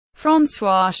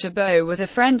François Chabot was a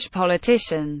French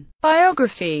politician.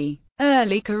 Biography.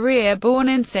 Early career. Born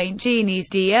in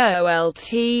Saint-Denis-d'Olt,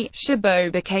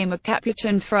 Chabot became a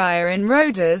Capuchin friar in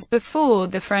Rodez before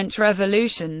the French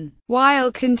Revolution.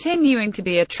 While continuing to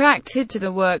be attracted to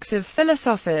the works of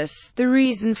philosophers, the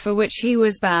reason for which he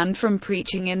was banned from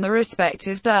preaching in the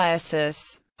respective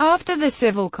diocese. After the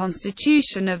civil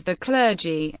constitution of the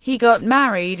clergy, he got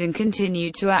married and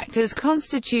continued to act as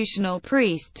constitutional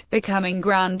priest, becoming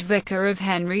Grand Vicar of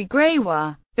Henry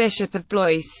Grégoire, Bishop of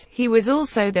Blois. He was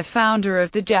also the founder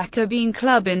of the Jacobin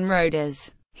Club in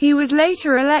Rodez. He was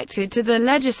later elected to the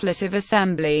Legislative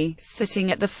Assembly,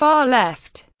 sitting at the far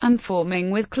left, and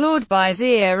forming with Claude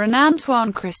Bizet and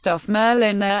Antoine-Christophe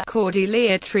Merlin the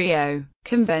Cordelier Trio.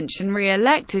 Convention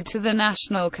re-elected to the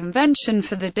National Convention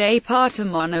for the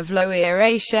Département of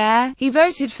Loire-et-Cher, he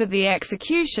voted for the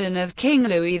execution of King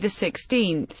Louis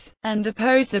XVI, and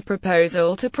opposed the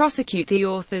proposal to prosecute the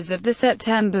authors of the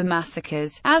September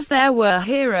massacres, as there were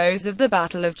heroes of the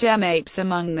Battle of Jemappes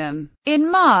among them. In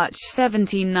March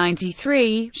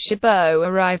 1793, Chabot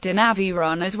arrived in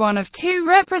Aveyron as one of two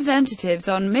representatives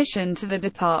on mission to the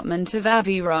Department of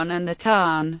Aveyron and the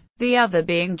Tarn, the other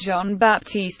being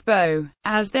Jean-Baptiste Beau.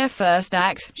 As their first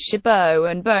act, Chabot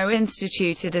and Beau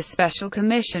instituted a special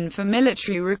commission for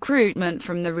military recruitment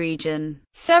from the region.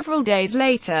 Several days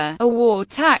later, a war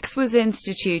tax was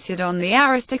instituted on the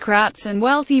aristocrats and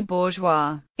wealthy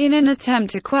bourgeois. In an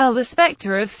attempt to quell the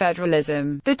spectre of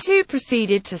federalism, the two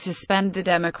proceeded to suspend the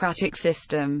democratic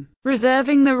system,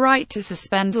 reserving the right to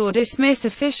suspend or dismiss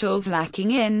officials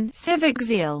lacking in civic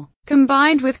zeal.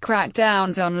 Combined with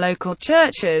crackdowns on local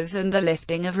churches and the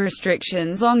lifting of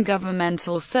restrictions on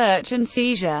governmental search and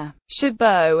seizure,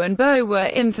 Chabot and Beau were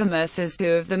infamous as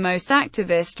two of the most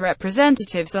activist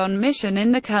representatives on mission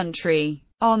in the country.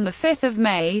 On 5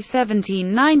 May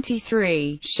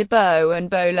 1793, Chabot and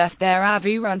Beau left their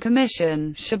Aveyron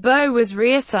commission. Chabot was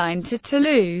reassigned to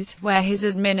Toulouse, where his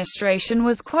administration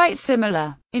was quite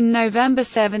similar. In November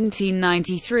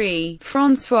 1793,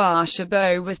 François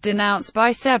Chabot was denounced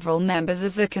by several members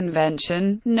of the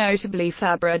convention, notably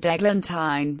Fabre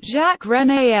d'Eglantine,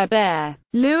 Jacques-René Hébert,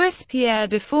 Louis-Pierre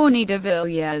de Fourny de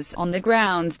Villiers, on the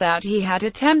grounds that he had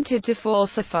attempted to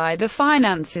falsify the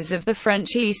finances of the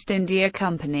French East India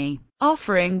Company,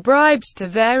 offering bribes to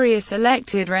various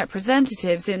elected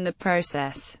representatives in the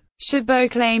process. Chabot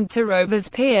claimed to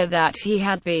Robespierre that he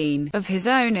had been, of his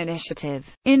own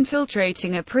initiative,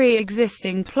 infiltrating a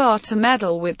pre-existing plot to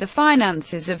meddle with the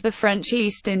finances of the French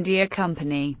East India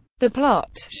Company. The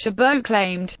plot, Chabot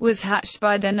claimed, was hatched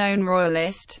by the known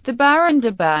royalist, the Baron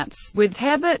de Batz, with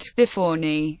Hébert de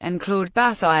Fourny and Claude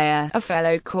Bizet, a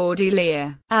fellow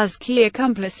Cordelier, as key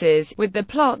accomplices, with the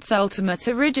plot's ultimate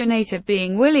originator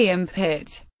being William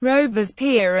Pitt.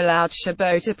 Robespierre allowed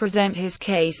Chabot to present his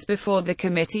case before the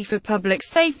Committee for Public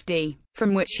Safety,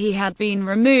 from which he had been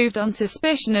removed on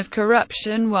suspicion of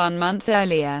corruption 1 month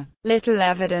earlier. Little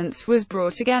evidence was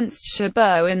brought against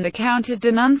Chabot in the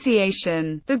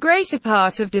counter-denunciation. The greater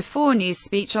part of de Fourny's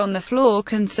speech on the floor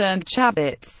concerned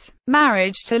Chabot's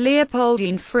marriage to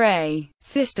Leopoldine Frey,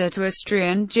 sister to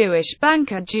Austrian Jewish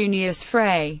banker Junius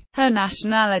Frey. Her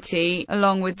nationality,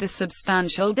 along with the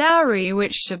substantial dowry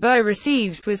which Chabot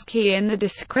received, was key in the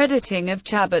discrediting of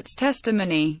Chabot's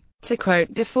testimony. To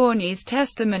quote de Fourny's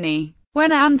testimony,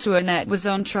 when Antoinette was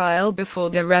on trial before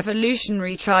the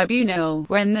Revolutionary Tribunal,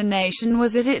 when the nation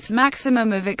was at its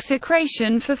maximum of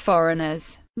execration for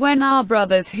foreigners, when our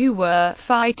brothers who were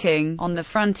fighting on the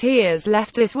frontiers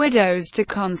left us widows to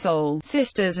console,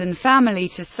 sisters and family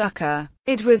to succor,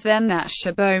 it was then that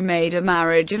Chabot made a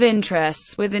marriage of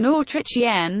interests with an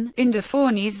Autrichienne. In de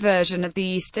Fourny's version of the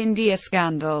East India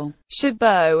scandal,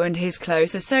 Chabot and his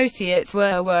close associates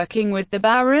were working with the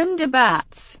Baron de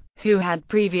Batz, who had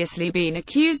previously been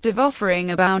accused of offering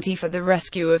a bounty for the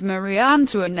rescue of Marie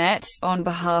Antoinette, on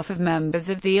behalf of members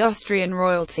of the Austrian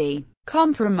royalty,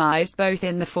 compromised both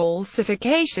in the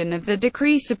falsification of the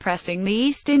decree suppressing the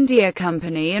East India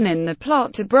Company and in the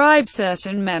plot to bribe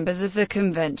certain members of the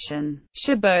convention.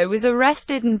 Chabot was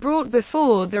arrested and brought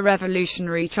before the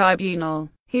Revolutionary Tribunal.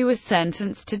 He was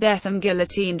sentenced to death and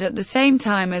guillotined at the same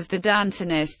time as the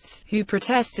Dantonists, who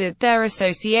protested their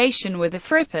association with the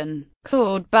Frippen.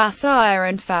 Claude Bizet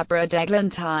and Fabre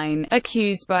d'Eglantine,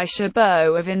 accused by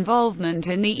Chabot of involvement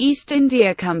in the East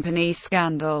India Company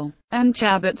scandal, and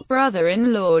Chabot's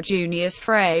brother-in-law Junius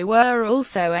Frey were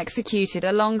also executed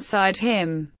alongside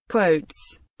him.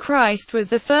 Quotes: Christ was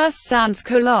the first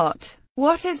sans-culotte.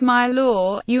 What is my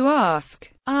law, you ask?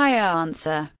 I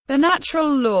answer, the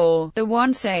natural law, the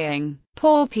one saying,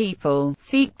 poor people,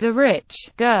 seek the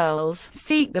rich, girls,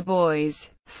 seek the boys,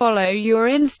 follow your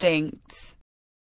instincts.